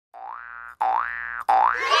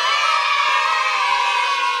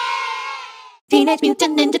Teenage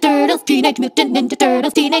Mutant Ninja Turtles, Teenage Mutant Ninja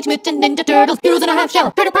Turtles, Teenage Mutant Ninja Turtles, Heroes in a Half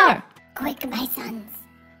Shell, Turtle Power! Quick, my sons,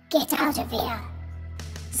 get out of here.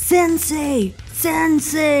 Sensei!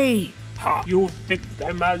 Sensei! Ha! You think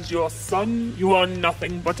I'm as your son? You are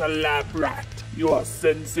nothing but a lab rat. Your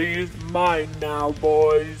sensei is mine now,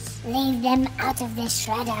 boys. Leave them out of this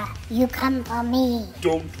shredder. You come for me.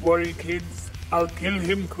 Don't worry, kids. I'll kill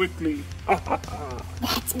him quickly. Ha ha ha.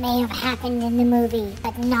 That may have happened in the movie,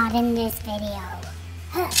 but not in this video.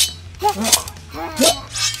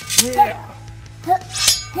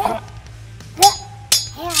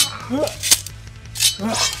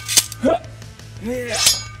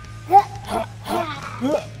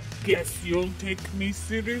 Guess you'll take me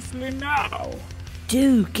seriously now.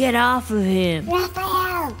 Dude, get off of him!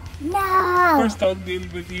 Raphael, no! First I'll deal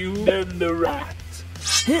with you, then the rat.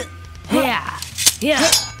 Yeah! Yeah!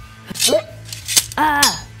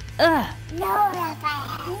 No,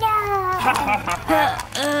 Raphael, no!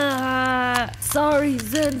 Sorry,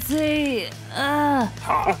 Sensei!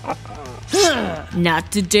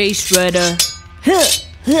 Not today, Shredder!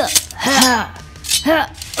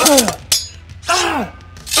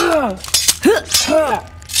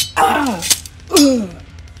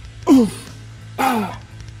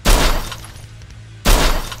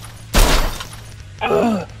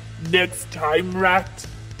 Next time, rat,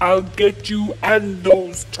 I'll get you and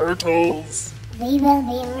those turtles. We will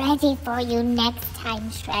be ready for you next time,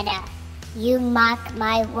 Shredder. You mark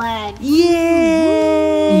my word.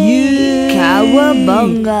 Yeah! You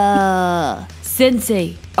Cowabunga!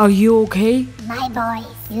 Sensei, are you okay? My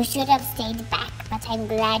boys, you should have stayed back, but I'm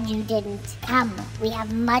glad you didn't. Come, we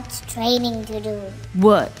have much training to do.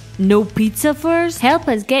 What? No pizza first? Help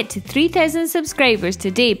us get to 3,000 subscribers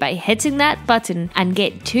today by hitting that button and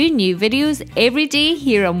get 2 new videos every day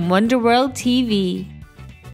here on Wonderworld TV.